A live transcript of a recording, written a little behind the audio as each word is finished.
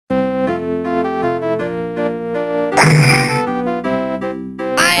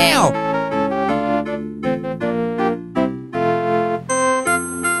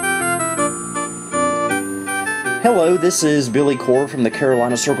this is Billy Core from the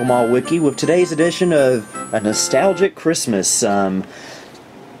Carolina Circle Mall Wiki with today's edition of A Nostalgic Christmas.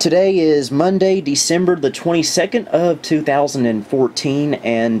 Today is Monday, December the 22nd of 2014,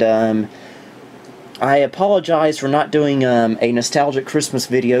 and I apologize for not doing a Nostalgic Christmas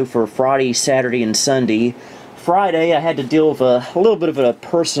video for Friday, Saturday, and Sunday. Friday, I had to deal with a little bit of a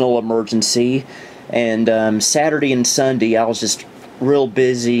personal emergency, and Saturday and Sunday, I was just real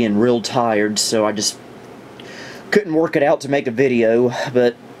busy and real tired, so I just couldn't work it out to make a video.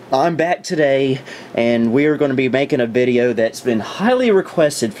 But I'm back today, and we are going to be making a video that's been highly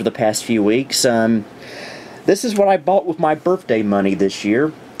requested for the past few weeks. This is what I bought with my birthday money this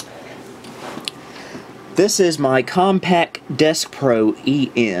year. This is my Compaq Deskpro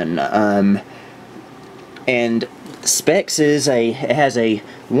EN, and specs is it has a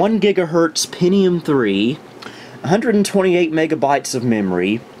 1 GHz Pentium 3, 128 megabytes of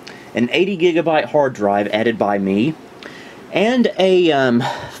memory, an 80 gigabyte hard drive added by me, and a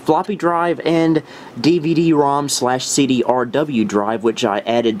floppy drive and DVD-ROM / CDRW drive, which I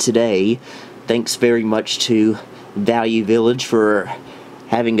added today. Thanks very much to Value Village for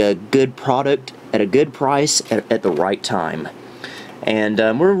having a good product at a good price at the right time. And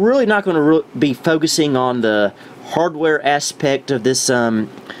we're really not going to be focusing on the hardware aspect of this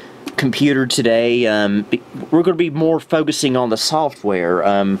computer today. We're going to be more focusing on the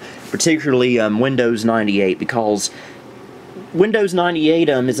software, particularly Windows 98, because Windows 98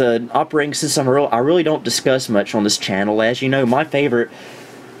 is an operating system I really don't discuss much on this channel. As you know, my favorite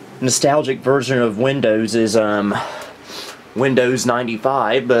nostalgic version of Windows is Windows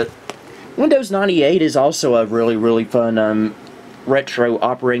 95, but Windows 98 is also a really fun retro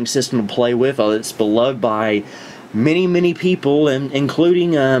operating system to play with. It's beloved by many people,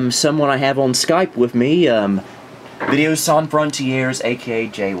 including someone I have on Skype with me, Video Sans Frontiers, aka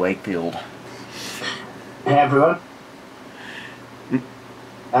Jay Wakefield. Hey everyone.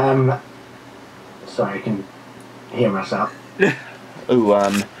 Sorry, I can hear myself. Ooh,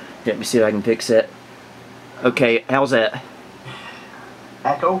 let me see if I can fix it. Okay, how's that?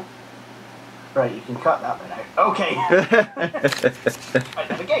 Echo? Right, you can cut that bit out. Okay. Right,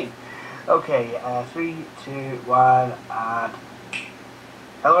 then again. Okay, 3, 2, 1, and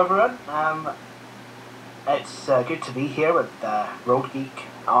hello everyone. It's good to be here with Road Geek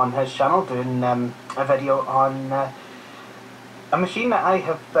on his channel doing a video on a machine that I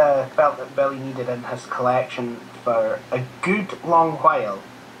have felt that Billy needed in his collection for a good long while.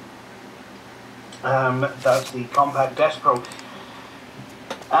 That's the Compaq Deskpro.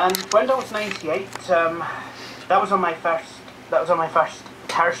 And Windows 98. That was on my first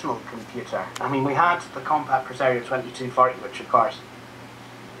personal computer. I mean, we had the Compaq Presario 2240, which of course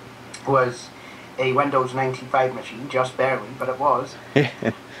was a Windows 95 machine, just barely, but it was.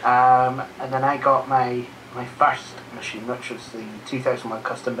 And then I got my first machine, which was the 2001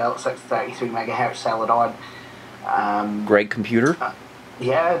 custom built 633 MHz Celadon. Great computer.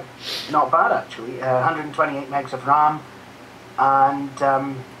 Yeah, not bad actually. 128 megs of RAM, and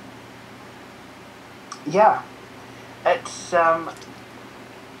yeah, it's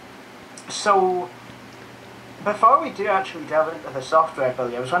so. Before we do actually delve into the software,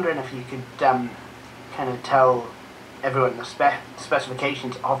 Billy, I was wondering if you could kind of tell everyone the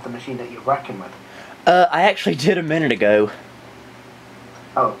specifications of the machine that you're working with. I actually did a minute ago.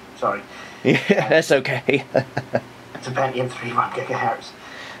 Oh, sorry. Yeah, that's okay. It's a Pentium 3 1 GHz.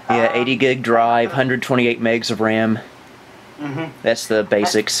 Yeah, 80 gig drive, 128 megs of RAM. That's the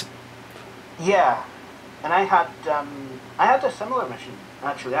basics. Yeah, and I had a similar machine.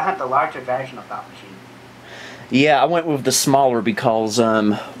 Actually, I had the larger version of that machine. Yeah, I went with the smaller because,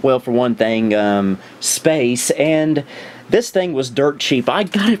 well, for one thing, space, and this thing was dirt cheap. I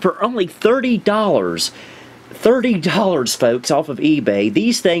got it for only $30. $30, folks, off of eBay.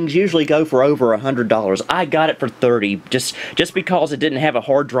 These things usually go for over $100. I got it for $30, just because it didn't have a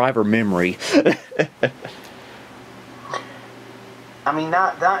hard drive or memory. I mean,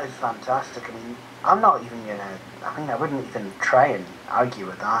 that is fantastic. I mean, I'm not even gonna. I mean, I wouldn't even try and argue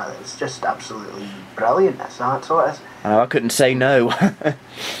with that. It's just absolutely brilliant. That's all it is. I couldn't say no. Okay,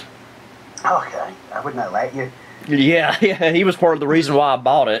 I wouldn't have let you. Yeah, he was part of the reason why I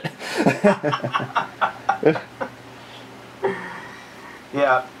bought it.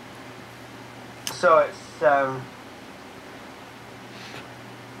 Yeah. So it's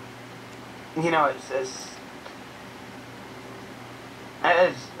you know, it's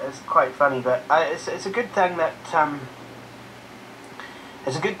quite funny, but it's a good thing that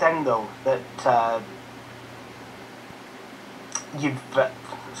it's a good thing though that you've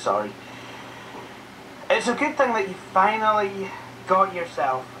sorry. It's a good thing that you finally got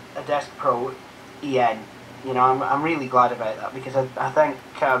yourself a Deskpro EN you know, I'm really glad about that, because I think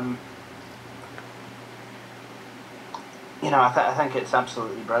you know, I think it's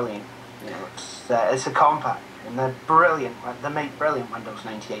absolutely brilliant. You know, it's a Compaq, and they're brilliant. They make brilliant Windows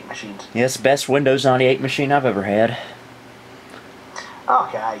 98 machines. Yeah, it's the best Windows 98 machine I've ever had.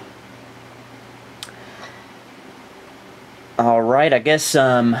 Okay. Alright, I guess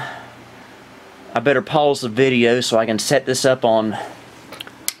I better pause the video so I can set this up on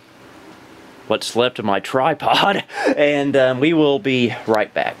what's left of my tripod, and we will be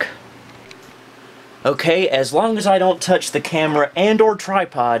right back. Okay, as long as I don't touch the camera and or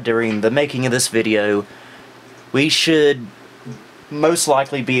tripod during the making of this video, we should most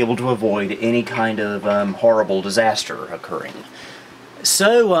likely be able to avoid any kind of horrible disaster occurring.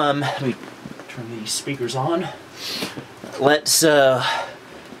 So, let me turn these speakers on. Let's go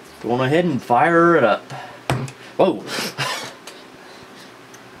on ahead and fire it up. Whoa!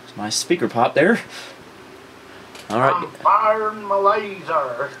 It's my speaker pop there. Alright. I'm firing my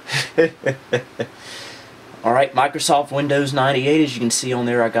laser. Alright, Microsoft Windows 98, as you can see on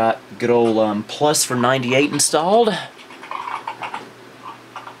there, I got good old Plus for 98 installed.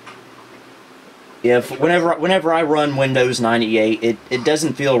 Yeah, whenever I run Windows 98, it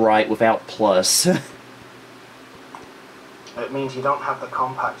doesn't feel right without Plus. It means you don't have the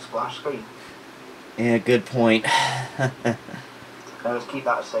Compaq splash screen. Yeah, good point. Now just keep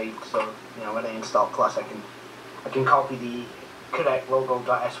that saved, so you know when I install Plus, I can copy the correct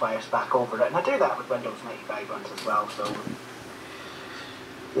logo.sys back over it, and I do that with Windows 95 ones as well. So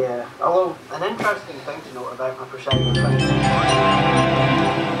yeah. Although an interesting thing to note about my Presario 20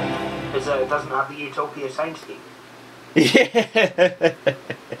 is that it doesn't have the Utopia soundscape.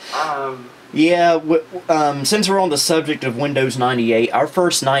 Yeah. Since we're on the subject of Windows 98, our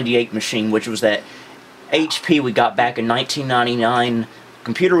first 98 machine, which was that HP we got back in 1999,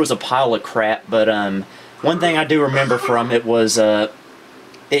 computer was a pile of crap, but one thing I do remember from it was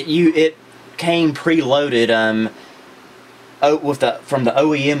it came preloaded from the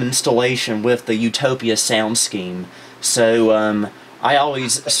OEM installation with the Utopia sound scheme. So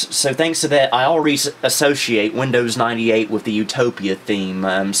thanks to that, I always associate Windows 98 with the Utopia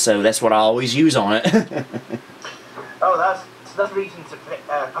theme. So that's what I always use on it. Oh, that's reason to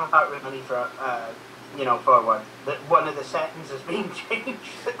pump out with money for you know, forward. That one of the settings is being changed.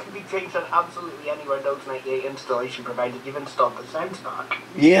 That can be changed on absolutely any Windows 98 installation, provided you've installed the sounds pack.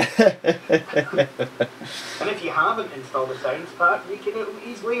 Yeah. And if you haven't installed the sounds pack, you can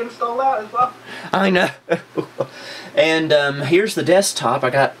easily install that as well. I know. And here's the desktop.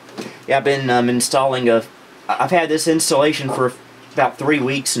 I've been installing I've had this installation for about 3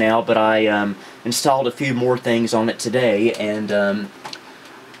 weeks now, but I installed a few more things on it today, and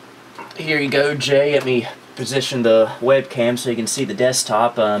here you go, Jay. Let me position the webcam so you can see the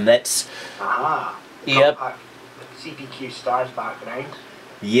desktop. That's... Aha. Yep. Compaq CPQ stars background.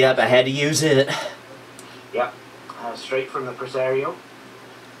 Yep, I had to use it. Yep. Straight from the Presario.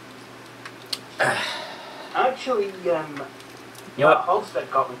 Actually,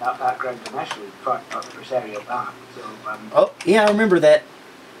 Halstead got me that background initially, not the Presario back. So, oh, yeah, I remember that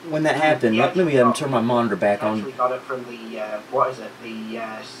when that happened. Let me turn my monitor back on. I actually got it from the, what is it, the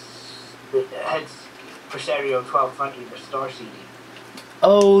Heads Presario 1220 Restore CD.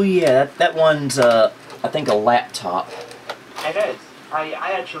 Oh, yeah, that one's, I think, a laptop. It is.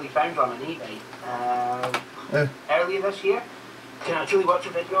 I actually found one on eBay earlier this year. You can actually watch a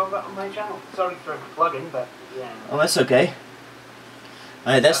video of it on my channel. Sorry for plugging, but yeah. Oh, that's okay.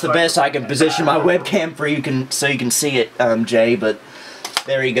 That's the best I can position my webcam for so you can see it, Jay, but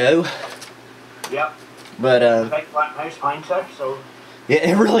there you go. Yep. But, big black mouse pointer, so...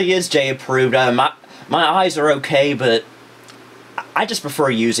 Yeah, it really is Jay approved. My eyes are okay, but I just prefer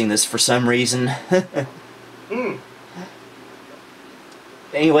using this for some reason.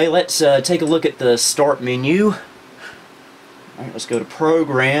 Anyway, let's take a look at the start menu. Alright, let's go to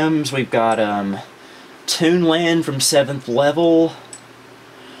programs. We've got Toonland from 7th level.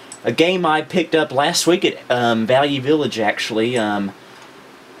 A game I picked up last week at Value Village, actually.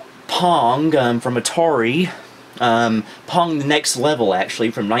 Pong from Atari. Pong the Next Level,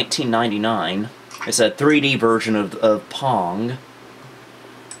 actually, from 1999. It's a 3D version of Pong.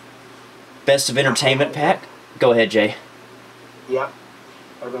 Best of Entertainment pack. Go ahead, Jay. Yep.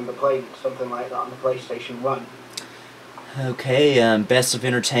 I remember playing something like that on the PlayStation 1. Okay, Best of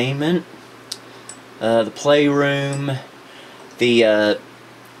Entertainment. The Playroom. The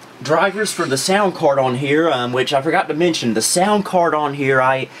drivers for the sound card on here, which I forgot to mention. The sound card on here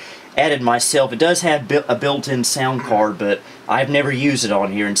I added myself. It does have a built-in sound card, but I've never used it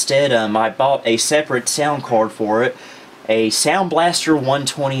on here. Instead, I bought a separate sound card for it. A Sound Blaster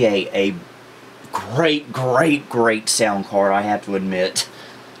 128, a great sound card, I have to admit.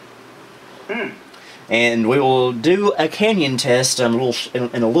 Hmm. And we will do a Canyon test in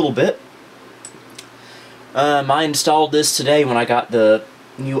a little bit. I installed this today when I got the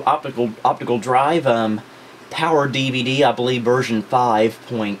new optical drive, Power DVD, I believe version 5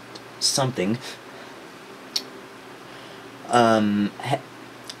 point something.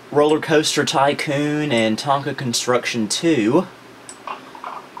 Roller Coaster Tycoon and Tonka Construction 2.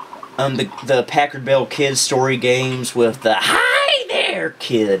 The Packard Bell Kids story games with the "Hi there,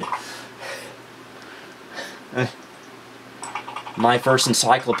 kid." My First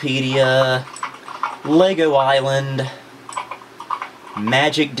Encyclopedia, Lego Island,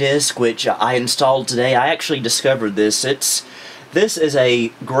 Magic Disc, which I installed today. I actually discovered this. This is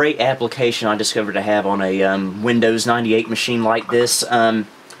a great application I discovered to have on a Windows 98 machine like this.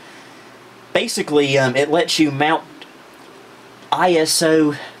 Basically, it lets you mount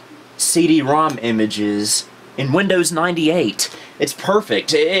ISO CD-ROM images in Windows 98. It's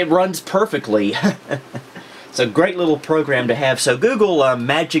perfect. It runs perfectly. It's a great little program to have. So Google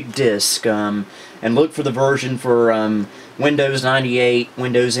Magic Disc and look for the version for Windows 98,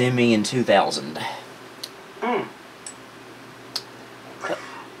 Windows ME, and 2000. Mm.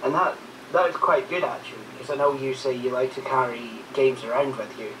 And that is quite good actually, because I know you say you like to carry games around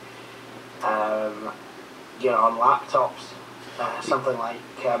with you, you know, on laptops, something like.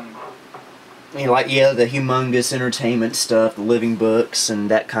 Yeah, the humongous entertainment stuff, the living books, and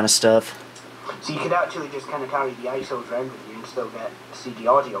that kind of stuff. So you could actually just kind of carry the ISOs around with you and still get CD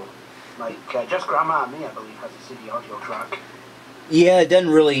audio. Like, Just Grandma and Me, I believe, has a CD audio track. Yeah, it doesn't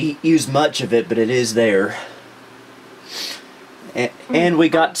really use much of it, but it is there. And we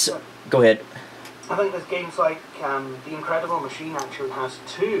got... Go ahead. I think there's games like The Incredible Machine actually has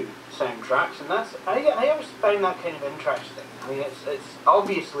 2 soundtracks, and that's... I always found that kind of interesting. I mean, it's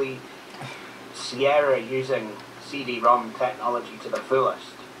obviously Sierra using CD-ROM technology to the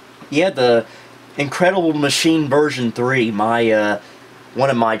fullest. Yeah, the Incredible Machine version 3, one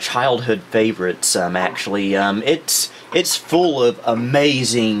of my childhood favorites, actually. It's full of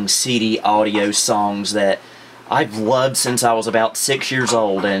amazing CD audio songs that I've loved since I was about 6 years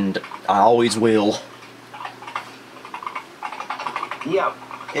old, and I always will. Yeah.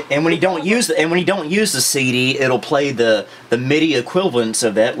 And when you don't use the CD, it'll play the MIDI equivalents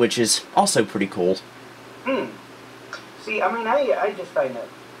of that, which is also pretty cool. Hmm. See, I mean, I just find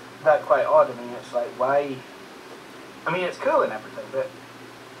that quite odd. I mean, it's like, why? I mean, it's cool and everything, but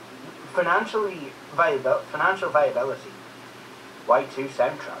financial viability. Why 2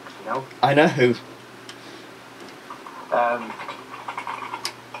 soundtracks? You know. I know.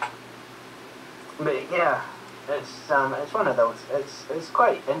 But yeah, it's one of those. It's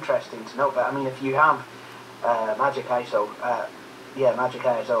quite interesting to note. But I mean, if you have Magic ISO, Magic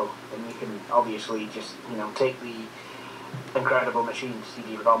ISO, then you can obviously just take the Incredible Machine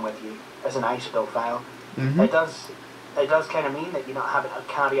CD-ROM with you as an ISO file. Mm-hmm. It does kind of mean that you're not having to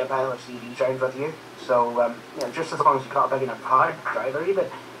carry a pile of CDs around with you. So just as long as you've got a big enough hard drive, or even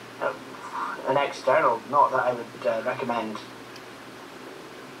an external. Not that I would recommend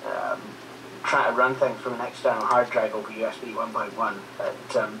trying to run things from an external hard drive over USB 1.1. But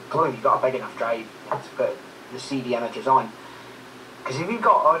as long as you've got a big enough drive to put the CD images on. Because if you've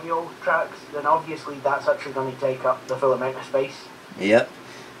got audio tracks, then obviously that's actually going to take up the full amount of space. Yep.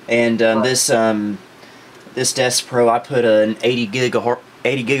 And this Deskpro, I put an 80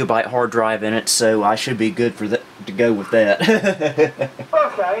 gigabyte hard drive in it, so I should be good for to go with that.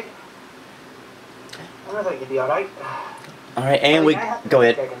 Okay. I think you'd be alright. Alright, and go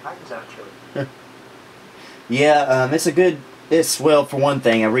ahead. Yeah, well, for one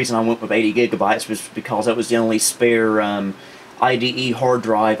thing, the reason I went with 80 gigabytes was because that was the only spare IDE hard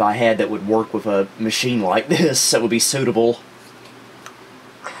drive I had that would work with a machine like this that would be suitable.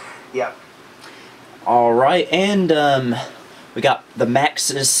 Yeah. Alright, and we got the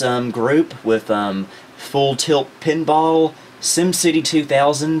Maxis group with Full Tilt Pinball, SimCity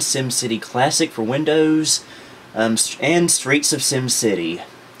 2000, SimCity Classic for Windows, and Streets of SimCity.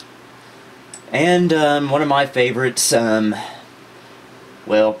 And one of my favorites,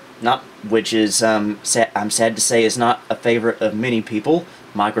 well, which is, I'm sad to say is not a favorite of many people,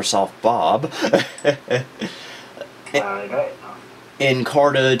 Microsoft Bob.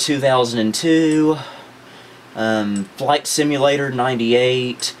 Encarta 2002, Flight Simulator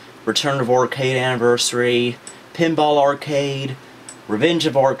 98, Return of Arcade Anniversary, Pinball Arcade, Revenge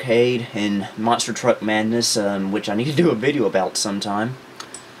of Arcade, and Monster Truck Madness, which I need to do a video about sometime.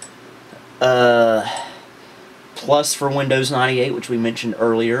 Plus for Windows 98, which we mentioned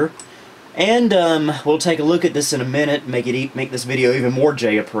earlier. And we'll take a look at this in a minute, make this video even more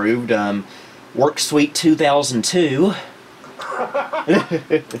J-approved. Work Suite 2002.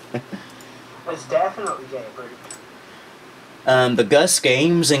 It's definitely jailbroken. The Gus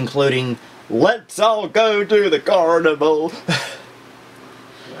games, including Let's All Go to the Carnival.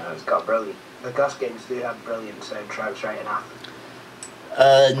 Yeah, it's got brilliant. The Gus games do have brilliant soundtracks, right enough.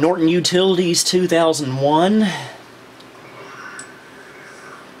 Norton Utilities 2001.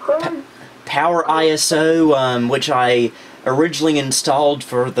 Power ISO, which I originally installed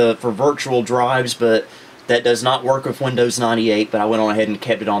for virtual drives, but that does not work with Windows 98, but I went on ahead and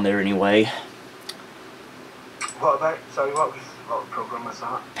kept it on there anyway. What about, sorry, what program was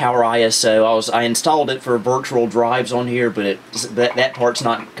that? Power ISO. I installed it for virtual drives on here, but that part's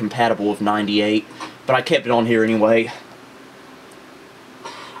not compatible with 98, but I kept it on here anyway.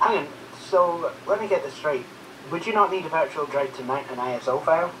 Hang on, so let me get this straight. Would you not need a virtual drive to mount an ISO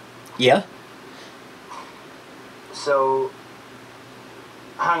file? Yeah. So,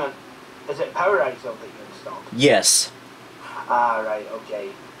 hang on, is it Power ISO that you installed? Yes. Ah, right,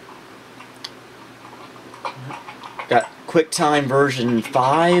 okay. Got QuickTime version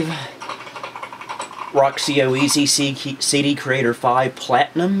 5, Roxio Easy CD Creator 5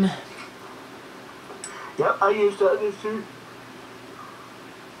 Platinum. Yep, I used that in this too.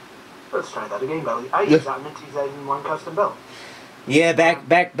 Let's try that again, Billy. I used that in the 2001 custom build. Yeah,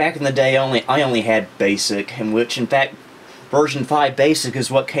 back in the day, I only had Basic, in which, in fact, version 5 Basic is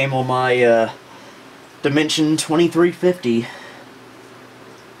what came on my Dimension 2350.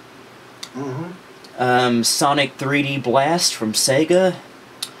 Mm-hmm. Sonic 3D Blast from Sega.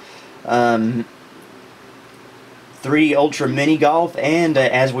 3D Ultra Mini Golf, and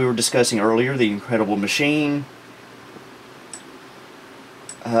as we were discussing earlier, The Incredible Machine.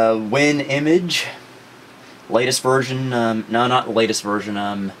 Win Image. Latest version, no, not the latest version,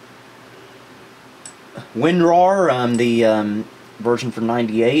 WinRAR, the version for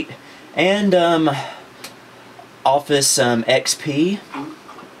 98, and Office XP.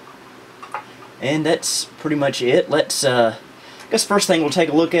 And that's pretty much it. Let's, I guess first thing we'll take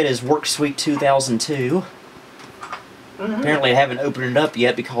a look at is Work Suite 2002. Apparently I haven't opened it up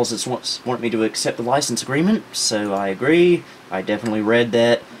yet because it wanted me to accept the license agreement, so I agree. I definitely read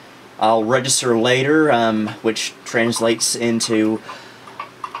that. I'll register later, which translates into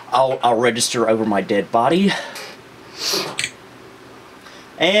I'll register over my dead body.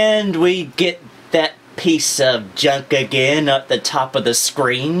 And we get that piece of junk again at the top of the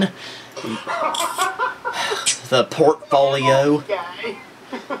screen. The portfolio.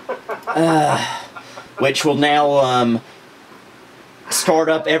 Which will now start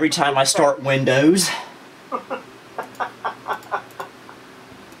up every time I start Windows.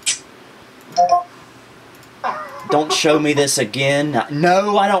 Don't show me this again.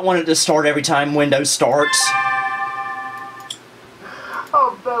 No, I don't want it to start every time Windows starts.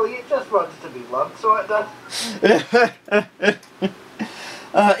 Oh, Billy, it just wants to be loved, so it does.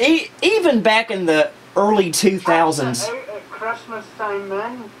 Even back in the early 2000s. Out at Christmas time,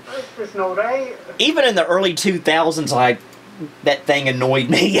 man. That's just no right. Even in the early 2000s, that thing annoyed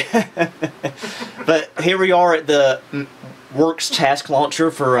me. But here we are at the Works task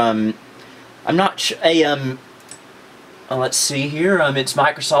launcher for I'm not let's see here. It's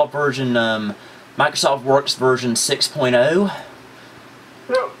Microsoft version Microsoft Works version 6.0.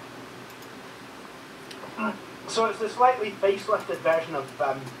 So it's a slightly facelifted version of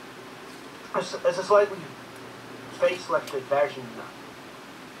it's a slightly facelifted version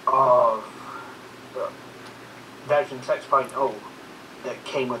of version 6.0 that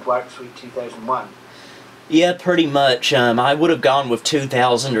came with WorkSuite 2001. Yeah, pretty much. I would have gone with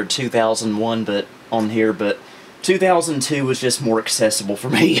 2000 or 2001, but on here, but 2002 was just more accessible for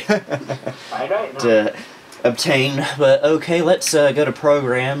me to obtain. But okay, let's go to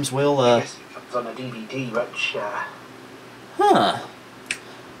programs. We'll it's on a DVD, which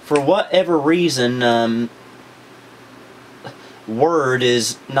for whatever reason, Word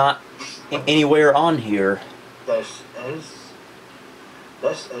is not anywhere on here. This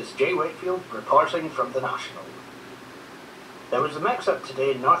is Jay Wakefield reporting from the National. There was a mix-up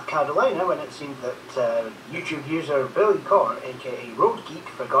today in North Carolina when it seemed that YouTube user Billy Core, aka Road Geek,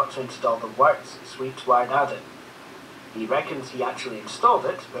 forgot to install the Works Suite Wired add-in. He reckons he actually installed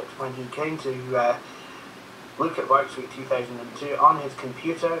it, but when he came to look at WorkSuite 2002 on his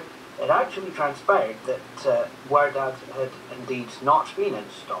computer, it actually transpired that WordAdd had indeed not been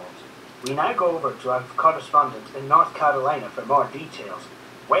installed. We now go over to our correspondent in North Carolina for more details.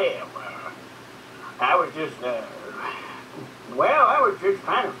 Well, I was just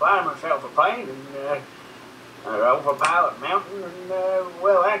trying to fly myself a plane and over Pilot Mountain, and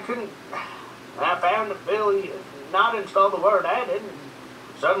well, I couldn't. I found that Billy had not installed the word add-in,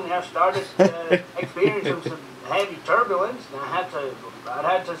 suddenly I started experiencing some heavy turbulence, and I'd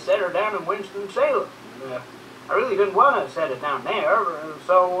had to set her down in Winston-Salem. I really didn't want to set it down there,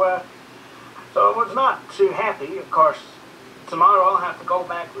 so I was not too happy. Of course, tomorrow I'll have to go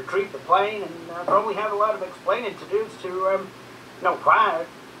back, retrieve the plane, and probably have a lot of explaining to do as to, why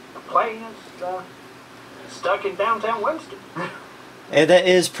the plane is stuck in downtown Winston. And that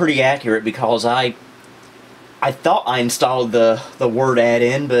is pretty accurate, because I thought I installed the Word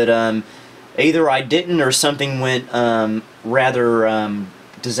add-in, but either I didn't or something went rather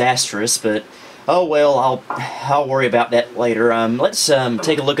disastrous. But oh well, I'll worry about that later. Let's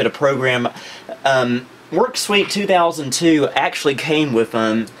take a look at a program. WorkSuite 2002 actually came with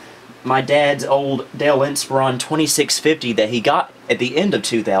my dad's old Dell Inspiron 2650 that he got at the end of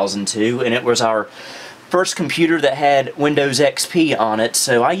 2002, and it was our first computer that had Windows XP on it.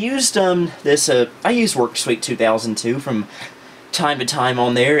 So I used I used WorkSuite 2002 from time to time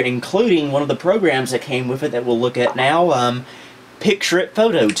on there, including one of the programs that came with it that we'll look at now, Picture It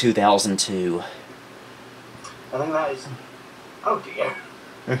Photo 2002. I think that is... oh dear.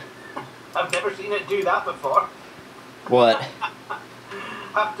 I've never seen it do that before. What?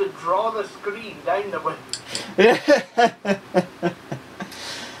 Have to draw the screen down the way.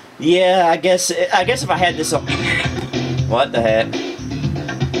 Yeah, I guess if I had this on... What the heck?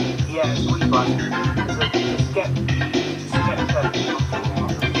 Yeah, sweet button.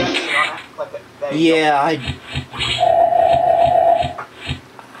 Yeah,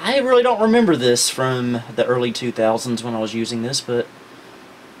 I really don't remember this from the early 2000s when I was using this, but...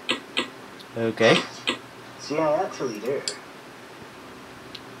 okay. See, I actually do.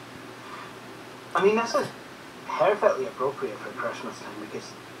 I mean, this is perfectly appropriate for Christmas time,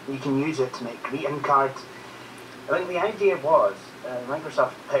 because you can use it to make greeting cards. I think the idea was,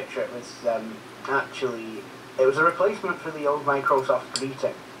 Microsoft Picture was actually, it was a replacement for the old Microsoft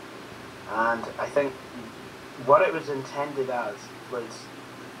Greeting. And I think what it was intended as was,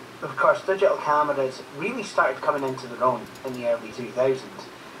 of course, digital cameras really started coming into their own in the early 2000s.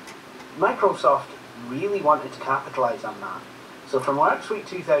 Microsoft really wanted to capitalize on that. So from WorkSuite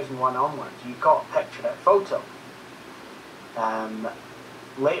 2001 onwards, you got Picture It Photo.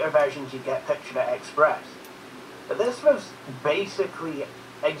 Later versions you get Picture It Express. But this was basically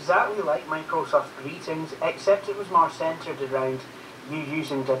exactly like Microsoft Greetings, except it was more centered around you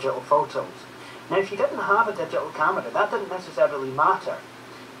using digital photos. Now, if you didn't have a digital camera, that didn't necessarily matter,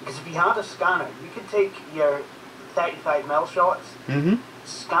 because if you had a scanner, you could take your 35mm shots,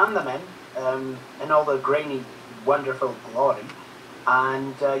 scan them in all the grainy, wonderful glory,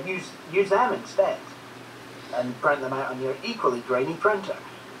 and use them instead, and print them out on your equally grainy printer.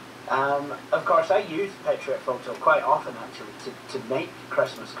 Of course, I use Picture It Photo quite often, actually, to make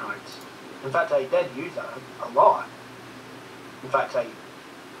Christmas cards. In fact, I did use that a lot. In fact,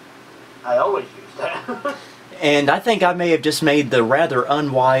 I always used it. And I think I may have just made the rather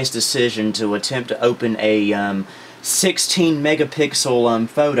unwise decision to attempt to open a 16 megapixel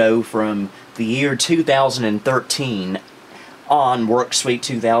photo from the year 2013 on WorkSuite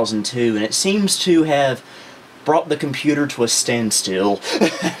 2002, and it seems to have brought the computer to a standstill.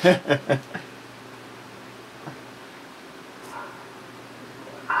 I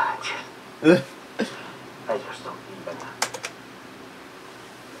just don't even.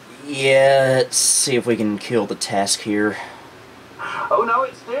 Yeah, let's see if we can kill the task here. Oh no,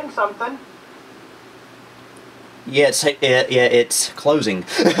 it's doing something. Yeah, it's closing.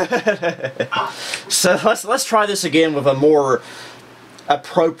 So let's try this again with a more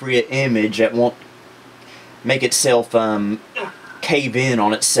appropriate image that won't make itself cave in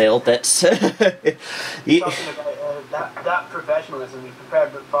on itself. That's Talking about that professionalism you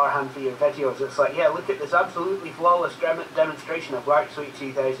prepared beforehand for your videos. It's like, yeah, look at this absolutely flawless demonstration of WorkSuite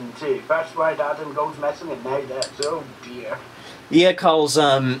 2002. First word add-in goes missing, and now that's, oh dear. Yeah, cause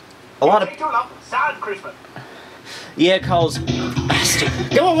a lot of sad Christmas. Yeah, cause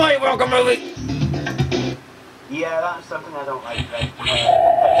go away, welcome movie. Yeah, that's something I don't like. Right?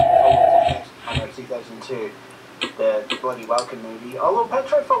 2002, the bloody welcome movie. Although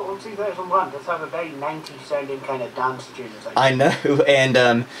Picture It Photo 2001 does have a very 90s sounding kind of dance tune. I know,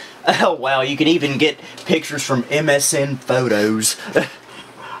 and oh wow, you can even get pictures from MSN Photos. There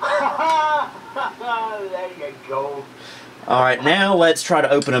you go. Alright, now let's try to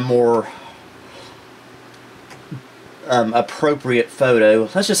open a more appropriate photo.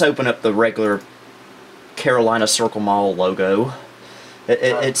 Let's just open up the regular Carolina Circle Mall logo.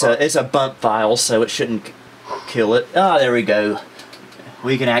 It's a bump file, so it shouldn't kill it. Ah, there we go.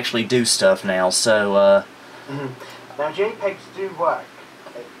 We can actually do stuff now. So Now JPEGs do work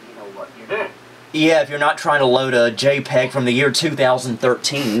if you know what you're doing. Yeah, if you're not trying to load a JPEG from the year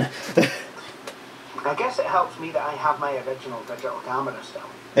 2013. I guess it helps me that I have my original digital camera still.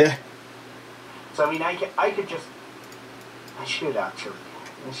 Yeah. So I mean, I could just... I should actually.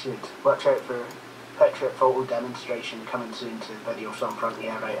 I should. Watch out for portrait photo demonstration coming soon to video some front.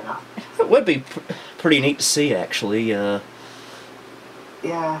 Yeah, right enough. It would be pretty neat to see, actually. Yeah,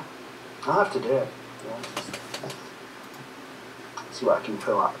 I'll have to do it. Yeah, see what I can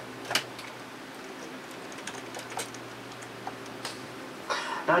pull up.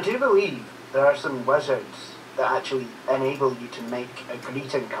 Now, I do believe there are some wizards that actually enable you to make a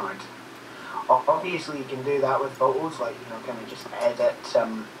greeting card. Obviously, you can do that with photos, like, you know, kind of just edit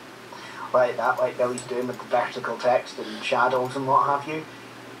like that, like Billy's doing with the vertical text and shadows and what have you.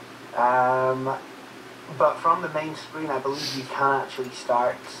 But from the main screen, I believe you can actually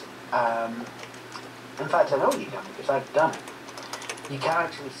start. In fact, I know you can because I've done it. You can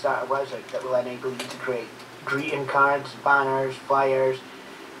actually start a wizard that will enable you to create greeting cards, banners, flyers,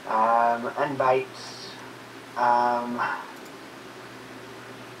 invites,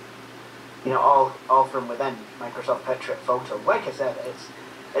 you know, all from within Microsoft Portrait Photo. Like I said,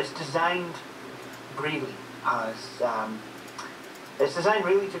 it's designed really as it's designed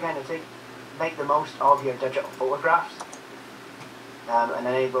really to kind of make the most of your digital photographs and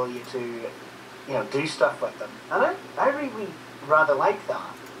enable you to, you know, do stuff with them. And I really rather like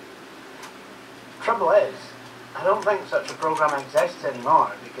that. Trouble is, I don't think such a program exists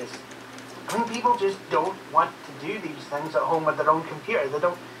anymore because, I mean, people just don't want to do these things at home with their own computer. They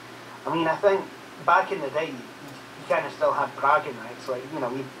don't. I mean, I think back in the day, you kind of still had bragging rights. Like, you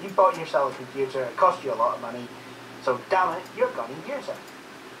know, you bought yourself a computer, it cost you a lot of money, so damn it, you're going to use it.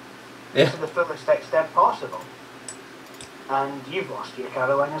 Yeah. To the fullest extent possible. And you've lost your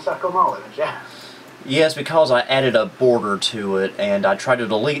Carolina Circle Mall image, yeah? Yes, because I added a border to it, and I tried to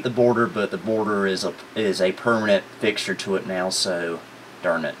delete the border, but the border is a permanent fixture to it now, so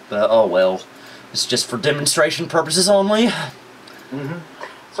darn it. But oh well, it's just for demonstration purposes only. Mm-hmm.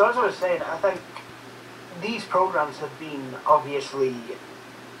 So as I was saying, I think these programs have been obviously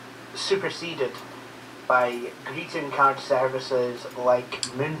superseded by greeting card services like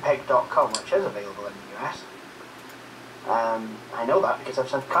moonpig.com, which is available in the US. I know that because I've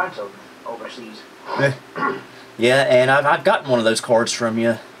sent cards overseas. Yeah, and I've gotten one of those cards from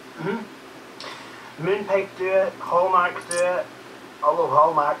you. Mm-hmm. Moonpig do it, Hallmark do it, although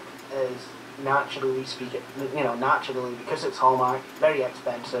Hallmark is naturally speaking, you know, naturally, because it's Hallmark, very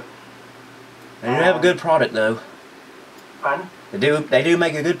expensive. They do have a good product though. Pardon? They do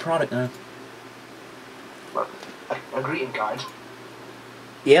make a good product though. Well, a greeting card.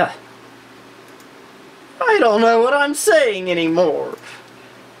 Yeah. I don't know what I'm saying anymore.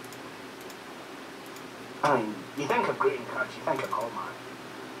 I mean, you think of greeting cards, you think of Hallmark.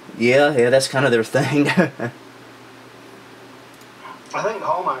 Yeah, that's kind of their thing. I think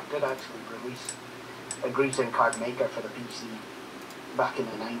Hallmark did actually release a greeting card maker for the PC back in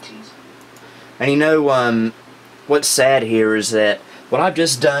the 90s. And you know, what's sad here is that what I've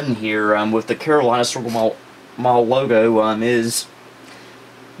just done here with the Carolina Circle Mall logo is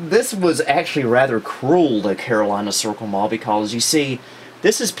this was actually rather cruel to Carolina Circle Mall because you see,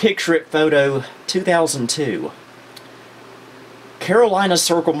 this is Picture It Photo 2002. Carolina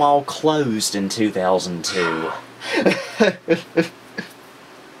Circle Mall closed in 2002.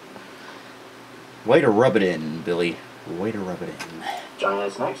 Way to rub it in, Billy. Way to rub it in. Join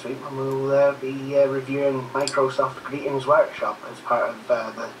us next week when we'll be reviewing Microsoft Greetings Workshop as part of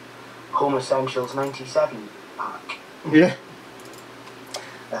the Home Essentials 97 pack. Yeah.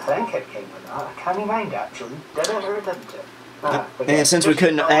 I think it came with that. I can't mind actually. Did it or didn't it? And since we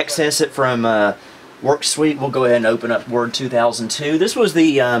couldn't access it from Work Suite, we'll go ahead and open up Word 2002. This was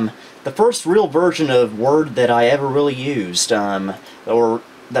the first real version of Word that I ever really used, or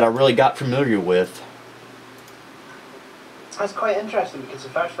that I really got familiar with. That's quite interesting because the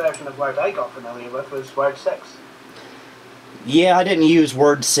first version of Word I got familiar with was Word 6. Yeah, I didn't use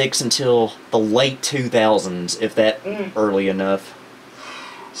Word 6 until the late 2000s, if that early enough.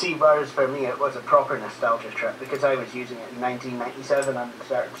 See, whereas for me it was a proper nostalgia trip because I was using it in 1997 on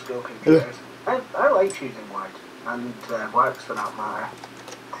certain school computers. I like using Word, and Works for that matter.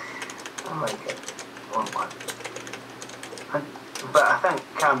 I like it. One Word. But I think,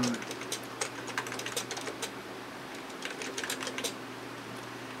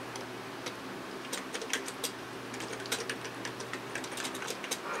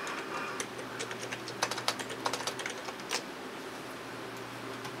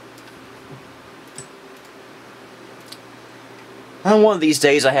 one of these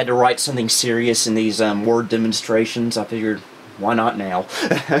days I had to write something serious in these Word demonstrations. I figured, why not now?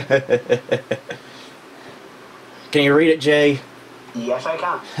 Can you read it, Jay? Yes, I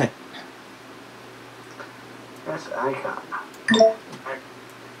can. Yes, I can.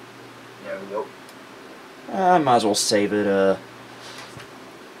 There we go. I might as well save it.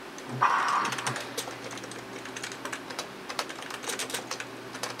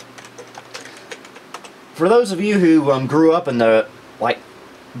 For those of you who grew up in the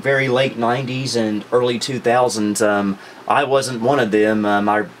very late 90s and early 2000s, I wasn't one of them.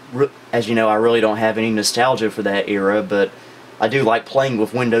 As you know, I really don't have any nostalgia for that era, but I do like playing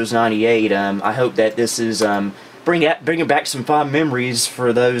with Windows 98. I hope that this is bringing back some fond memories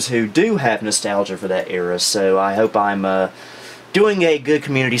for those who do have nostalgia for that era. So I hope I'm doing a good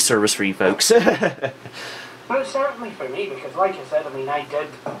community service for you folks. Well, certainly for me, because like I said, I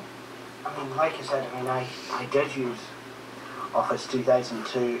did use Office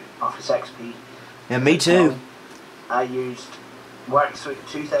 2002, Office XP. And me too. I used WorkSuite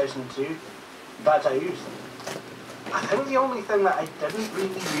 2002. In fact, I think the only thing that I didn't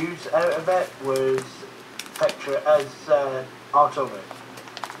really use out of it was Autoroute.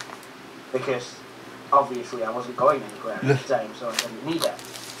 Because obviously I wasn't going anywhere at the time, so I didn't need it.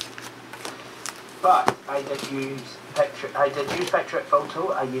 But I did use Picture It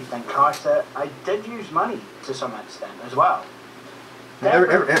Photo, I used Encarta, I did use Money to some extent as well.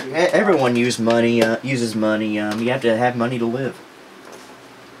 Everyone uses money. You have to have money to live.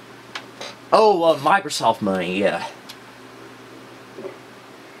 Oh, Microsoft Money, yeah.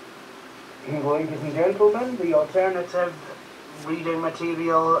 Ladies and gentlemen, the alternative reading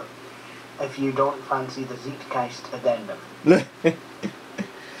material if you don't fancy the Zeitgeist addendum.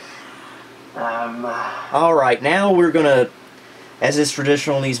 Alright, now we're gonna, as is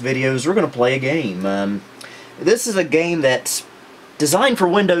traditional in these videos, we're gonna play a game. This is a game that's designed for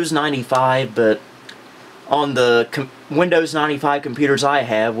Windows 95, but on the Windows 95 computers I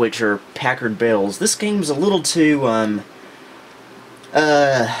have, which are Packard Bells, this game's a little too,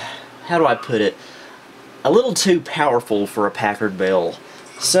 how do I put it? A little too powerful for a Packard Bell.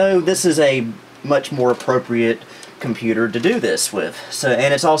 So this is a much more appropriate computer to do this with.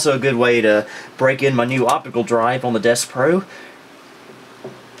 And it's also a good way to break in my new optical drive on the Deskpro.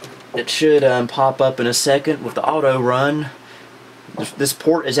 It should pop up in a second with the auto run. This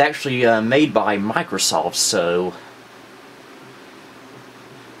port is actually made by Microsoft, so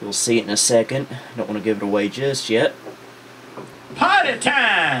you'll see it in a second. Don't want to give it away just yet. Party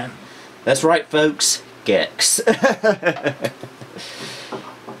time! That's right, folks. Gex.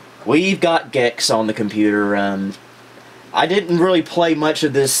 We've got Gex on the computer. I didn't really play much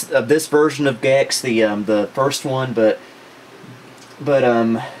of this version of Gex, the first one, but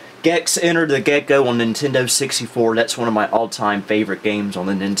Gex entered the get-go on Nintendo 64. That's one of my all-time favorite games on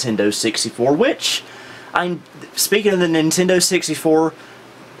the Nintendo 64, which, speaking of the Nintendo 64,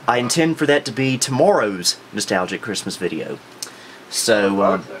 I intend for that to be tomorrow's Nostalgic Christmas video.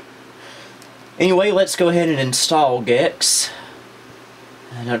 So, anyway, let's go ahead and install Gex.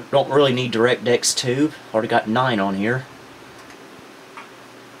 And I don't really need DirectX 2. Already got 9 on here.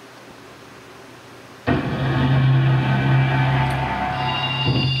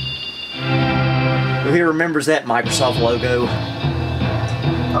 Who here remembers that Microsoft logo?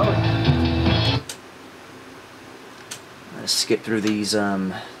 Oh. Let's skip through these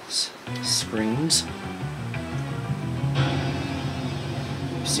screens.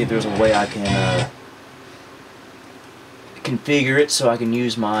 See if there's a way I can configure it so I can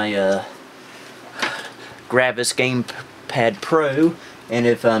use my Gravis Gamepad Pro. And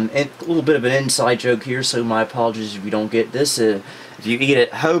if a little bit of an inside joke here, so my apologies if you don't get this. If you eat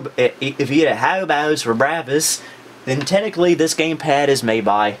at Hobo's for breakfast, then technically this gamepad is made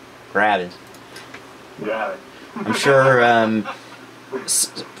by Gravis. Got it. I'm sure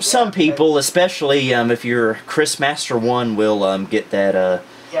some people, especially if you're Chris Master 1, will get that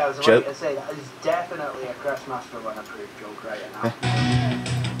Yeah, I was joke. about to say, that is definitely a Crestmaster 1 approved joke right now.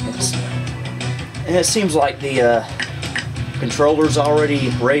 And it seems like the controller's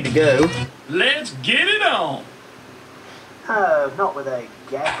already ready to go. Let's get it on! Not with a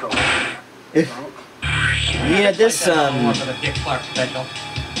gecko. Yeah, this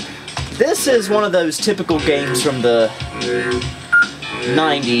this is one of those typical games from the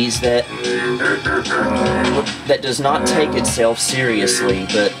 90s that does not take itself seriously,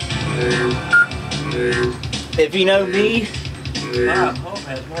 but if you know me, It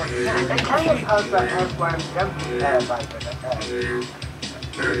kind of has that earthworm jump vibe with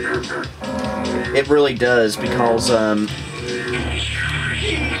it. it really does, because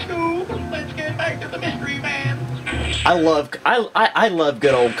Let's get back to the mystery man. I love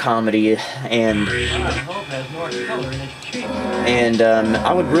good old comedy, and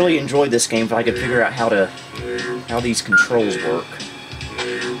I would really enjoy this game if I could figure out how these controls work.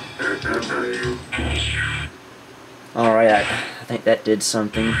 All right, I think that did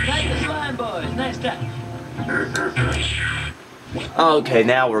something. Okay,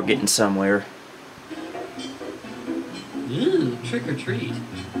 now we're getting somewhere. Ooh, trick or treat.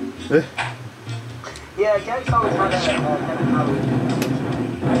 Yeah, Gex always had a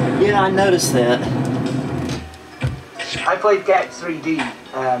Yeah, I noticed that. I played Gex 3D,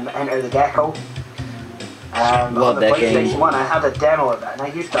 Enter the Gecko. Love on the that PlayStation game. 1, I had a demo of that, and I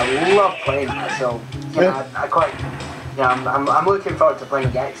used to love playing that. So, you know, I quite, I'm looking forward to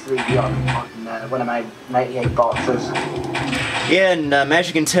playing Gex 3D on one of my 98 boxes. Yeah, and as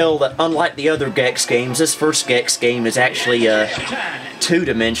you can tell, that unlike the other Gex games, this first Gex game is actually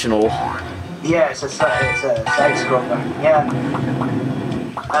two-dimensional. Yeah, it's a side scroller. Yeah,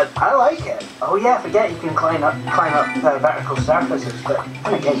 I like it. Oh yeah, forget you can climb up vertical surfaces, but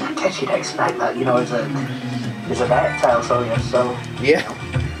then again, I guess you'd expect that. You know, as a reptile, so Yeah.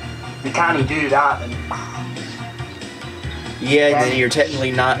 you can't do that. Then Yeah, then you're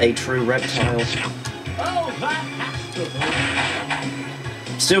technically not a true reptile.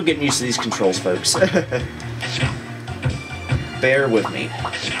 Still getting used to these controls, folks. Bear with me.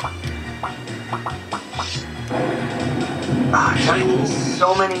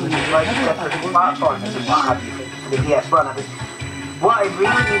 So many like different platforms and what have you for the PS1. I mean, what I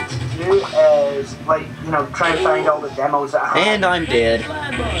really need to do is try and find all the demos that I have. And I'm dead.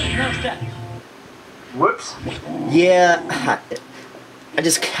 Whoops. Yeah, I'm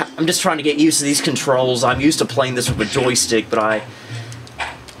just trying to get used to these controls. I'm used to playing this with a joystick, but I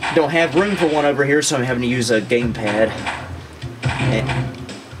don't have room for one over here, so I'm having to use a gamepad.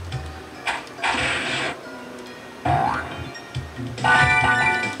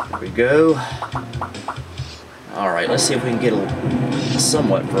 There we go. Alright, let's see if we can get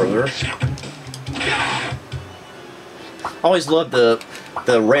somewhat further. I always love the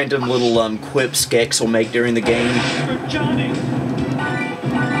random little quips Gex will make during the game.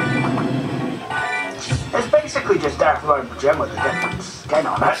 It's basically just Darth Lord Jim with a different skin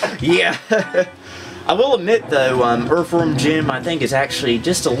on it. Yeah. I will admit though, Earthworm Jim I think is actually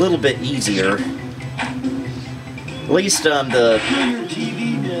just a little bit easier. At least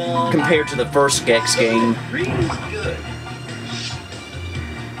compared to the first Gex game.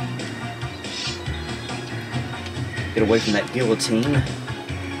 Get away from that guillotine.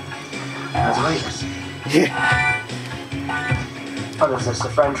 That's right. Yeah. What is this, the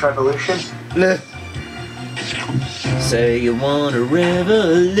French Revolution? Say you want a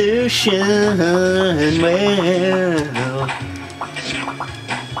revolution, well.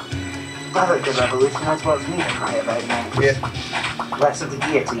 I like the revolution, that's what's needed right about now. Yeah. Less of the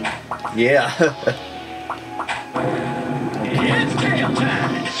guillotine. Yeah. It's tail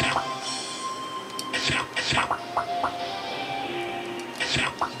time.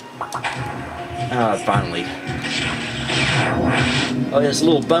 Finally. Oh, there's a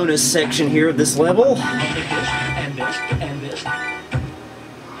little bonus section here of this level. And this, and this.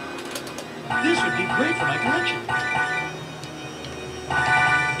 This would be great for my collection.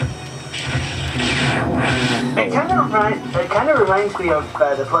 It kind of reminds me of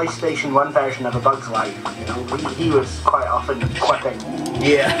the PlayStation 1 version of A Bug's Life. You know, he was quite often quipping.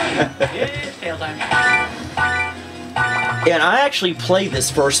 Yeah. It's tail time. And I actually played this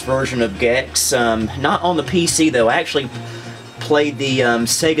first version of Gex, not on the PC though. I actually played the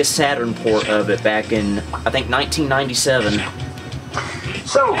Sega Saturn port of it back in, I think, 1997.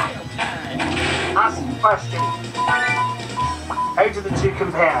 So, ask the question, how do the two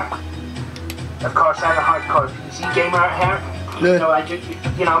compare? Of course, I'm a hardcore PC gamer out here. Yeah. I do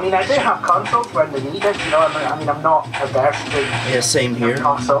have consoles when they need it. I'm not averse to Yeah, same here.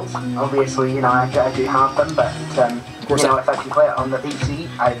 consoles. Obviously, I do have them, but Of course, if I can play it on the PC,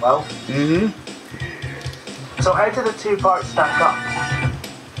 I will. Mm-hmm. So how do the two parts stack up?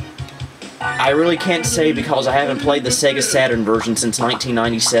 I really can't say because I haven't played the Sega Saturn version since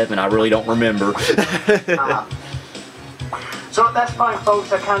 1997. I really don't remember. So at this point,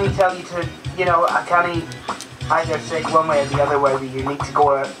 folks, I can't tell you to, I can't either say one way or the other whether you need to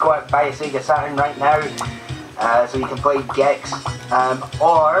go out and buy a Sega Saturn right now so you can play Gex,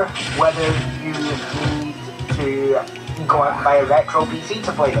 or whether you need to go out and buy a retro PC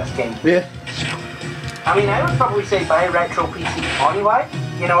to play this game. Yeah. I mean, I would probably say buy a retro PC anyway.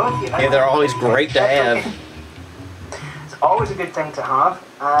 Yeah, they're always great to have. It's always a good thing to have.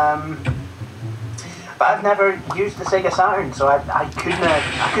 But I've never used the Sega Saturn, so I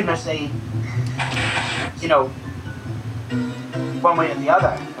couldn't say, one way or the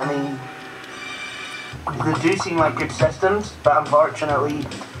other. I mean, they do seem like good systems, but unfortunately,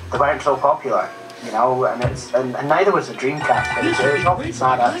 they weren't so popular. You know, and neither was the Dreamcast. It was often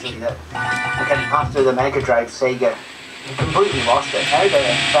sad actually that kind of after the Mega Drive, Sega completely lost it. Now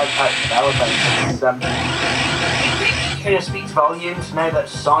they're third-party developers. It kind of speaks volumes now that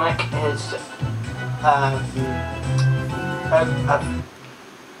Sonic is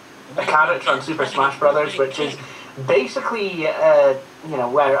a character on Super Smash Brothers, which is basically you know,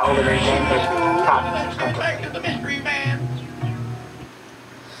 where all the Nintendo characters come from.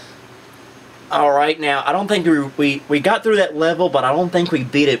 Alright, now, I don't think we got through that level, but I don't think we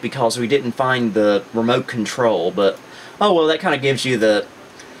beat it because we didn't find the remote control, but, oh well, that kind of gives you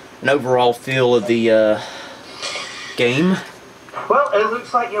an overall feel of the game. Well, it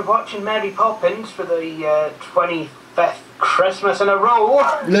looks like you're watching Mary Poppins for the 25th Christmas in a row.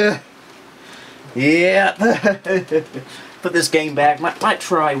 Yeah. Put this game back. Might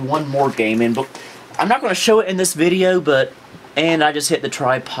try one more game in, but I'm not going to show it in this video, and I just hit the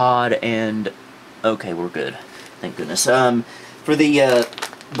tripod, and okay, we're good. Thank goodness. For the,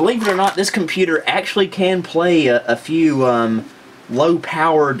 believe it or not, this computer actually can play a few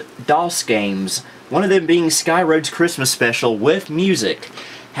low-powered DOS games. One of them being Skyroad's Christmas Special with music.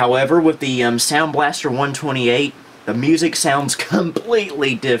 However, with the Sound Blaster 128, the music sounds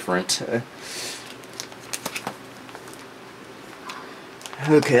completely different.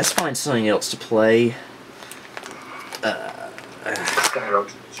 Okay, let's find something else to play.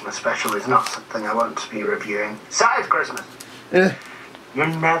 Skyroad's Christmas Special is not something I want to be reviewing. Besides Christmas! You're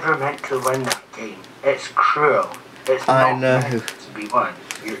never meant to win that game. It's cruel. It's not meant to be won.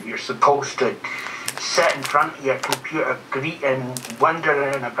 You're supposed to sit in front of your computer, greeting,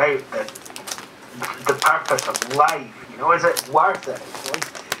 wondering about the purpose of life. You know, is it worth it?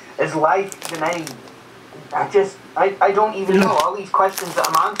 Is life denied? I don't even know all these questions that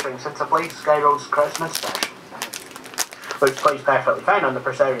I'm answering since I played Skyroad's Christmas Special. Which plays perfectly fine on the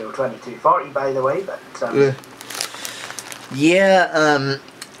Presario 2240, by the way, but... Yeah,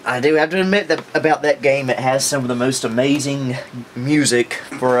 I do have to admit that about that game, it has some of the most amazing music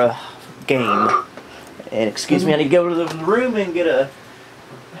for a game. And excuse me, I need to go to the room and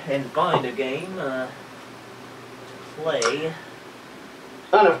find a game to play.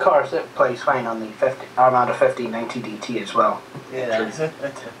 And of course, it plays fine on the Armada 1590 DT as well. Yeah.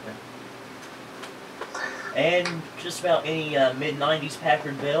 And just about any mid-90s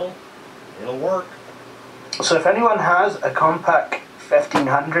Packard Bell, it'll work. So if anyone has a Compaq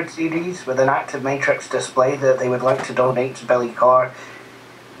 1500 series with an active matrix display that they would like to donate to Billy Core,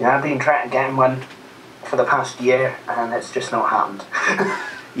 you know, I've been trying to get him one for the past year, and it's just not happened.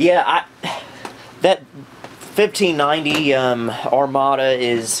 Yeah, that 1590 Armada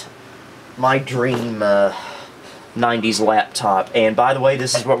is my dream 90s laptop. And by the way,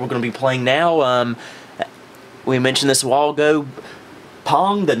 this is what we're going to be playing now. We mentioned this a while ago.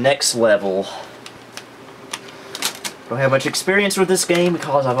 Pong, the next level. Don't have much experience with this game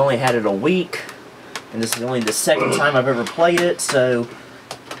because I've only had it a week, and this is only the second time I've ever played it, so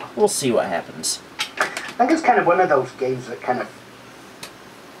we'll see what happens. I think it's kind of one of those games that kind of,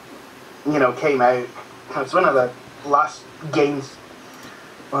 you know, came out. It's one of the last games.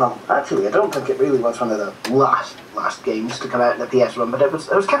 Well, actually, I don't think it really was one of the last games to come out in the PS1, but it was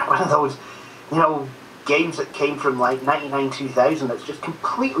kind of one of those, you know, games that came from like 99, 2000 that's just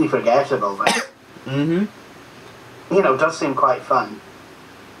completely forgettable, but you know, does seem quite fun.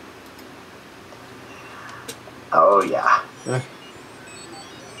 Oh yeah.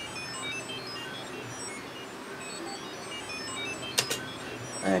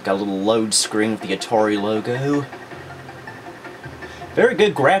 Got a little load screen with the Atari logo. Very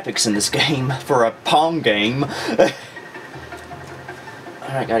good graphics in this game for a Pong game.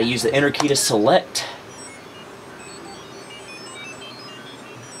 Alright, gotta use the enter key to select.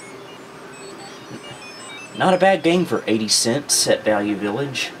 Not a bad game for 80 cents at Value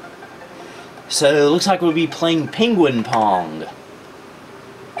Village. So, it looks like we'll be playing Penguin Pong.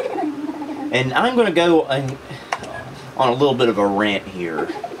 And I'm going to go on a little bit of a rant here.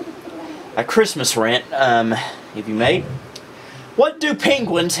 A Christmas rant, if you may. What do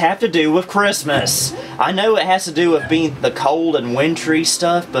penguins have to do with Christmas? I know it has to do with being the cold and wintry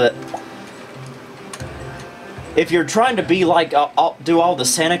stuff, but if you're trying to be like, do all the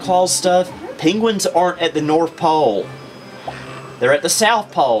Santa Claus stuff, penguins aren't at the North Pole. They're at the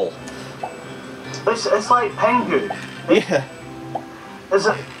South Pole. It's like Pengu. Yeah. Is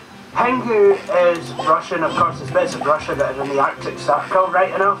it? Pengu is Russian, of course, it's bits of Russia that are in the Arctic Circle,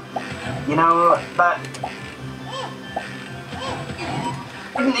 right enough? You know, but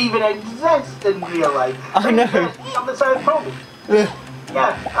didn't even exist in real life. I know. On the South Pole.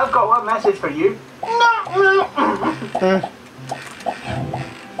 Yeah, I've got one message for you.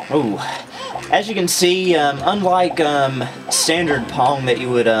 Oh, as you can see, unlike standard Pong that you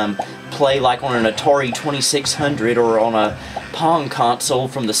would play like on an Atari 2600 or on a Pong console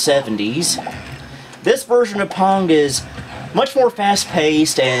from the 70s, this version of Pong is much more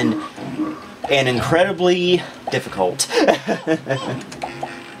fast-paced and incredibly difficult.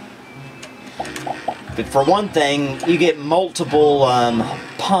 But for one thing, you get multiple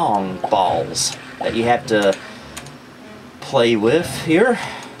Pong balls that you have to play with here,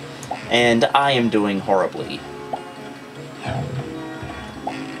 and I am doing horribly.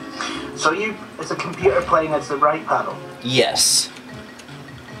 So it's a computer playing as the right paddle? Yes.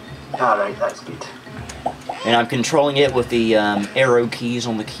 Alright, that's good. And I'm controlling it with the arrow keys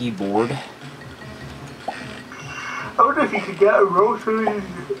on the keyboard. I wonder if you could get a rotary...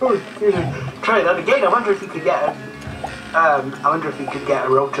 Try that again. I wonder if you could get a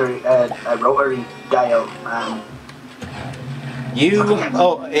rotary dial.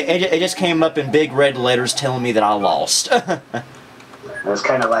 Oh, it just came up in big red letters telling me that I lost. It was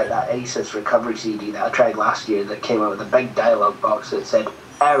kind of like that Asus recovery CD that I tried last year that came out with a big dialogue box that said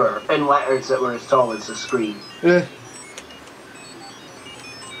error in letters that were as tall as the screen.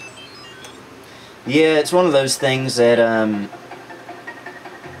 Yeah, it's one of those things that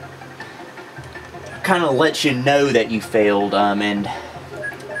kind of lets you know that you failed, and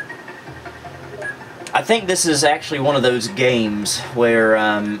I think this is actually one of those games where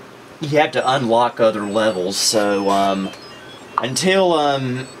you have to unlock other levels, so until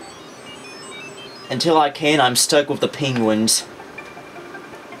I can, I'm stuck with the penguins.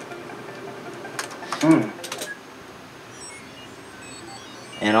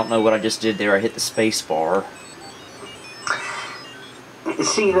 And I don't know what I just did there. I hit the space bar.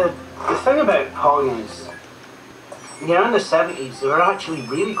 See, the thing about Pong is, you know, in the 70s, they were actually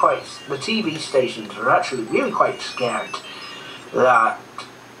really quite... The TV stations were actually really quite scared that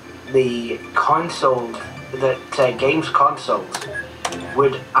the console... that games consoles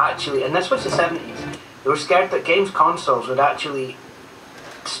would actually... And this was the 70s. They were scared that games consoles would actually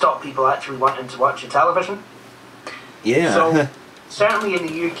stop people actually wanting to watch the television. Yeah. So, certainly in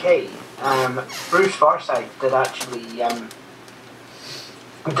the UK, Bruce Forsyth did actually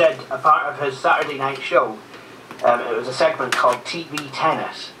did a part of his Saturday night show. It was a segment called TV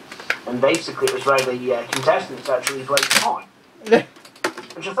Tennis, and basically it was where the contestants actually played Pong,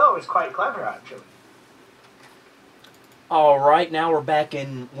 which I thought was quite clever actually. Alright, now we're back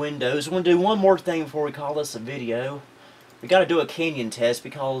in Windows. We're going to do one more thing before we call this a video. We got to do a canyon test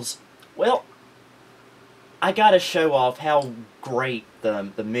because, well, I got to show off how great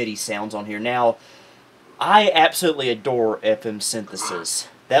the MIDI sounds on here. Now, I absolutely adore FM synthesis.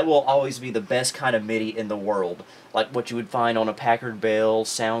 That will always be the best kind of MIDI in the world. Like what you would find on a Packard Bell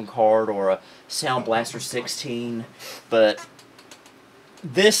sound card or a Sound Blaster 16. But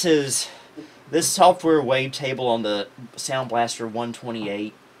this software wavetable on the Sound Blaster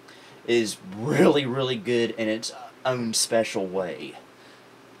 128 is really, really good in its own special way.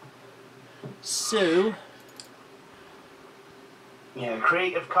 So... yeah,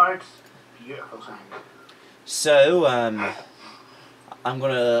 creative cards, beautiful sound. So, I'm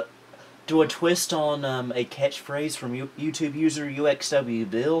gonna do a twist on a catchphrase from YouTube user UXW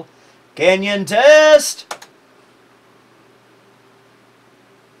Bill. Canyon test!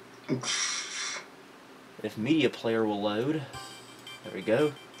 If media player will load. There we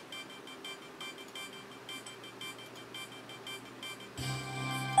go.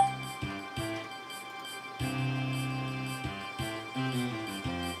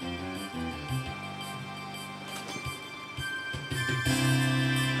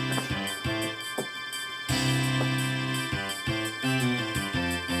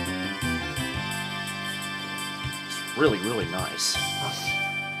 Really, really nice.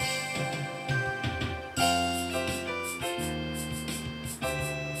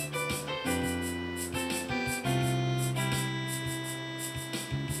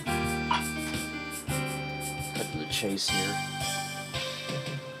 Cut to the chase here.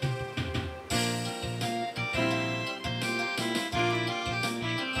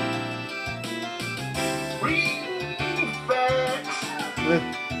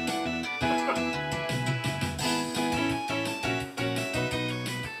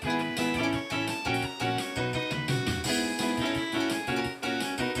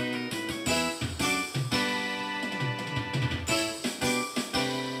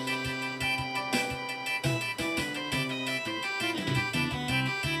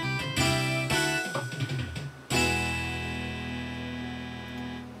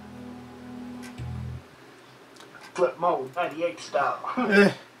 flip mode, 98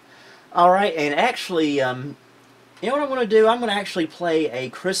 style. Alright, and actually, you know what I'm going to do? I'm going to actually play a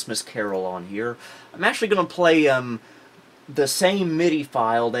Christmas Carol on here. I'm actually going to play the same MIDI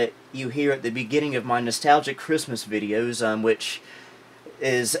file that you hear at the beginning of my nostalgic Christmas videos, which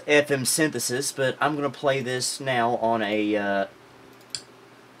is FM synthesis, but I'm going to play this now on a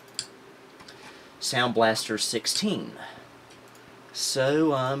Sound Blaster 16.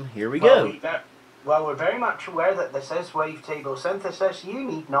 So, here we go. Well, we're very much aware that this is wavetable synthesis. You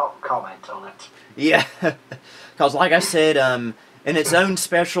need not comment on it. Yeah, because like I said, in its own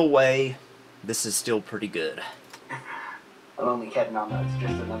special way, this is still pretty good. I'm only kidding on that. It's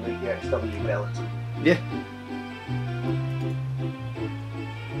just another UXW build. Yeah.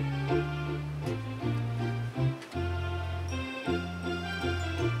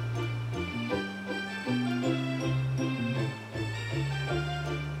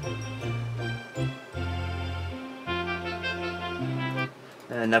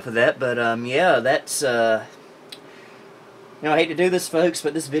 Enough of that, but yeah, that's you know, I hate to do this, folks,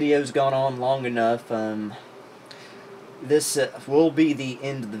 but this video's gone on long enough. This will be the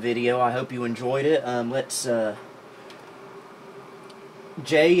end of the video. I hope you enjoyed it. Let's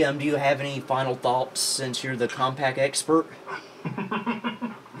Jay, do you have any final thoughts since you're the Compaq expert?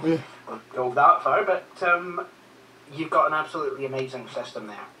 Go that far, but you've got an absolutely amazing system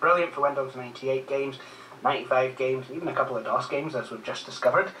there. Brilliant for Windows 98 games, 95 games, even a couple of DOS games, as we've just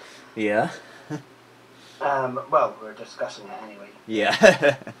discovered. Yeah. Well, we're discussing it anyway.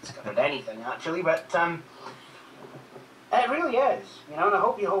 Yeah. Discovered anything, actually, but it really is, you know, and I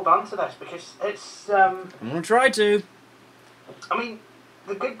hope you hold on to this, because it's I'm gonna try to. I mean,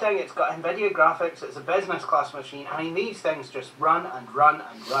 the good thing, it's got NVIDIA graphics, it's a business class machine. I mean, these things just run and run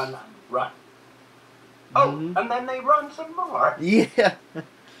and run and run. Oh, and then they run some more. Yeah.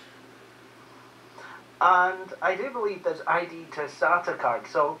 And I do believe there's ID to SATA card,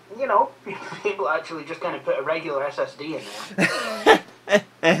 so, you know, people actually just kind of put a regular SSD in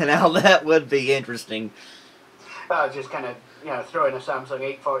there. Now that would be interesting. Just kind of, you know, throw in a Samsung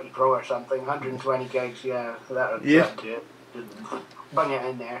 840 Pro or something, 120 gigs, yeah, that'll do it. Just bung it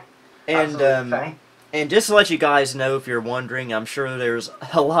in there. And just to let you guys know, if you're wondering, I'm sure there's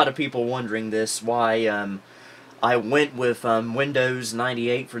a lot of people wondering this, why I went with Windows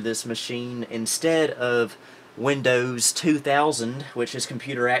 98 for this machine instead of Windows 2000, which this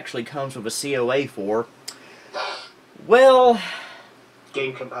computer actually comes with a COA for. Well,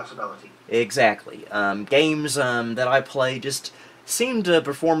 game compatibility. Exactly. Games that I play just seem to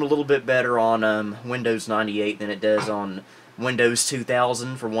perform a little bit better on Windows 98 than it does on Windows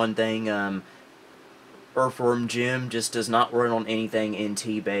 2000, for one thing. Earthworm Jim just does not run on anything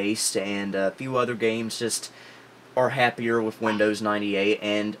NT based, and a few other games just are happier with Windows 98,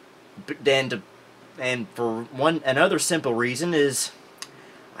 and for another simple reason is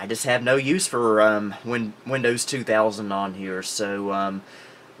I just have no use for Windows 2000 on here, so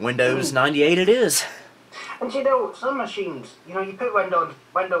Windows 98 it is. And you know, some machines, you know, you put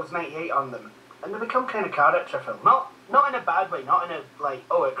Windows 98 on them, and they become kind of characterful. Not in a bad way, not in a, like,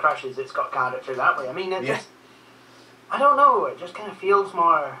 oh, it crashes, it's got character that way. I mean, it just, I don't know, it just kind of feels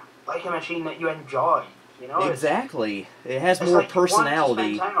more like a machine that you enjoy, you know? Exactly. It has it's more like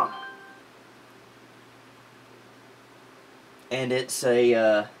personality. You want to spend time on it. And it's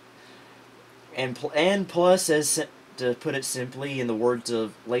a, and plus, as to put it simply, in the words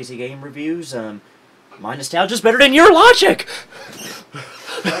of Lazy Game Reviews, my nostalgia's better than your logic!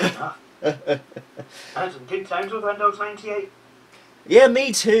 Fair enough. I had some good times with Windows 98. Yeah,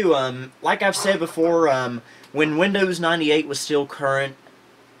 me too. Like I've said before, when Windows 98 was still current,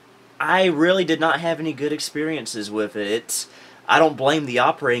 I really did not have any good experiences with it. I don't blame the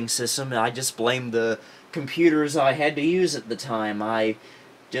operating system, I just blame the computers I had to use at the time. I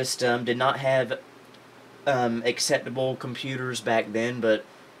just did not have acceptable computers back then, but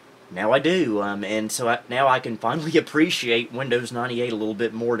now I do, and so now I can finally appreciate Windows 98 a little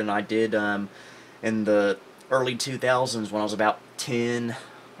bit more than I did in the early 2000s when I was about 10,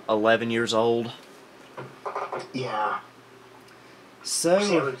 11 years old. Yeah.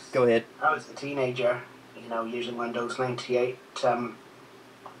 So, go ahead. I was a teenager, you know, using Windows 98.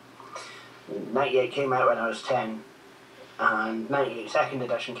 98 came out when I was 10, and 98 second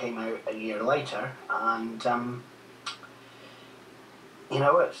edition came out a year later, and you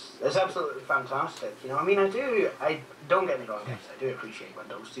know, it's absolutely fantastic. You know, I mean, I don't get me wrong, guys, I do appreciate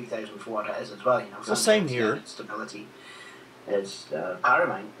Windows 2000 for what it is as well. You know, well, same here. Stability is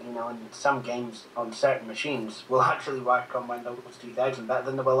paramount. You know, and some games on certain machines will actually work on Windows 2000 better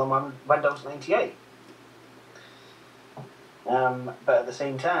than they will on Windows 98. But at the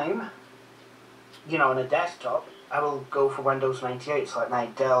same time, you know, on a desktop, I will go for Windows 98. It's like my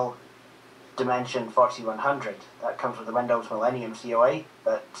Dell Dimension 4100 that comes with the Windows Millennium COA,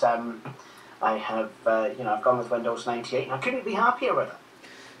 but I have I've gone with Windows 98 and I couldn't be happier with it.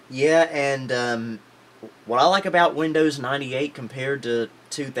 Yeah, and what I like about Windows 98 compared to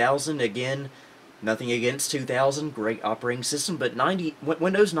 2000, again, nothing against 2000, great operating system, but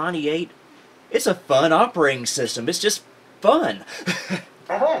Windows 98, it's a fun operating system. It's just fun. It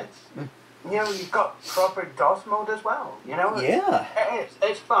is. You've got proper DOS mode as well. Yeah.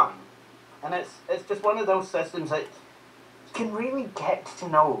 It's fun, and it's just one of those systems that you can really get to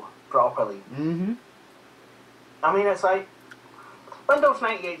know properly. Mm-hmm. I mean, it's like Windows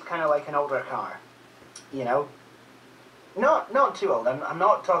 98 is kind of like an older car, Not too old. I'm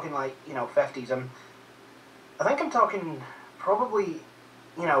not talking like 50s. I think I'm talking probably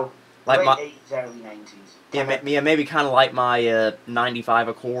Like late my 80s, early 90s. yeah, maybe kind of like my 95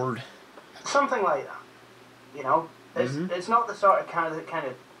 Accord. Something like that. It's not the sort of car that kind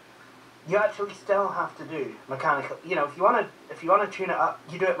of you actually still have to do mechanical. If you want to tune it up,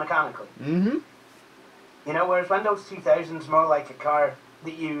 you do it mechanically. Mm-hmm. Whereas Windows 2000 is more like a car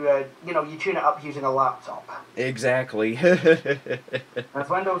that you tune it up using a laptop. Exactly. Whereas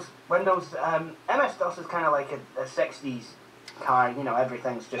Windows MS-DOS is kind of like a 60s car.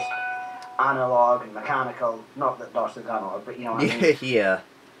 Everything's just analog and mechanical. Not that DOS is analog, but you know what I mean. Yeah.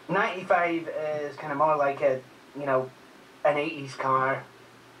 95 is kind of more like an 80s car.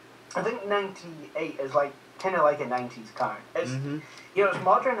 I think 98 is kind of like a 90s car. It's it's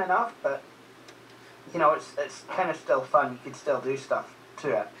modern enough, but it's kind of still fun. You could still do stuff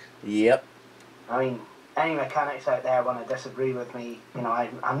to it. Yep. I mean, any mechanics out there want to disagree with me?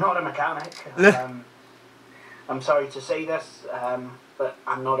 I'm not a mechanic. I'm sorry to say this, but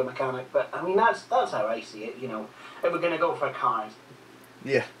I'm not a mechanic. But I mean, that's how I see it. If we're gonna go for cars.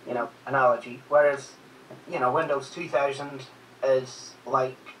 Yeah. Analogy. Whereas, Windows 2000 is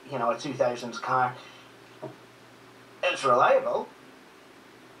like, a 2000s car. It's reliable.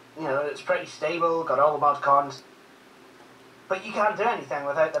 It's pretty stable, got all the mod cons. But you can't do anything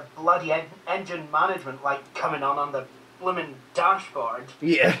without the bloody engine management coming on the blooming dashboard.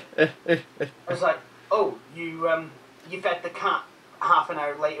 Yeah. It's like, oh, you fed the cat half an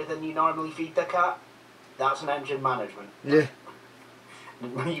hour later than you normally feed the cat. That's an engine management. Yeah.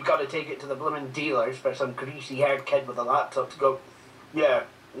 You've got to take it to the blooming dealers for some greasy-haired kid with a laptop to go,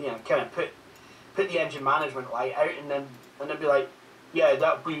 kind of put the engine management light out and then be like, yeah,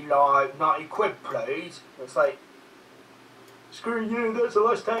 that'd be like 90 quid, please. It's like, screw you, that's the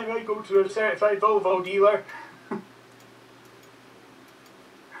last time I go to a certified Volvo dealer.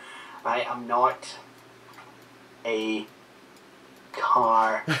 I am not a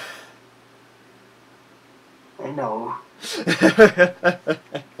car. I know.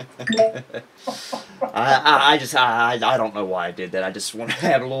 I don't know why I did that. I just want to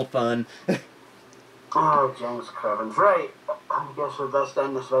have a little fun. Oh, James Cravens. Right, I guess we'll best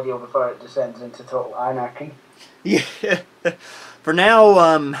end this video before it descends into total anarchy. Yeah. For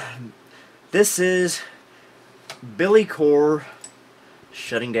now, this is Billy Core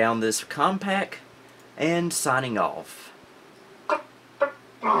shutting down this Compaq and signing off.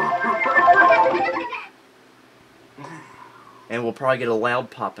 And we'll probably get a loud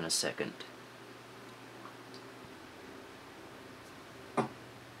pop in a second.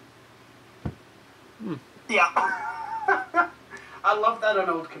 Yeah. I love that on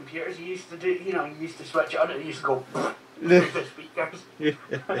old computers. You used to do, you used to switch it on and it used to go through the speakers.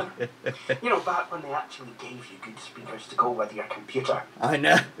 Back when they actually gave you good speakers to go with your computer. I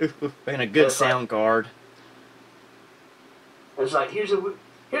know. And a good sound card. It's like, here's a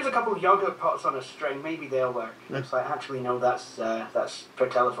couple of yogurt pots on a string, maybe they'll work. It's like, actually no, that's for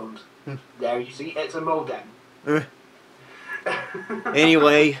telephones. There, you see, it's a modem.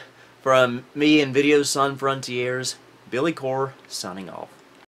 Anyway, from me and Video Sun Frontiers, Billy Core signing off.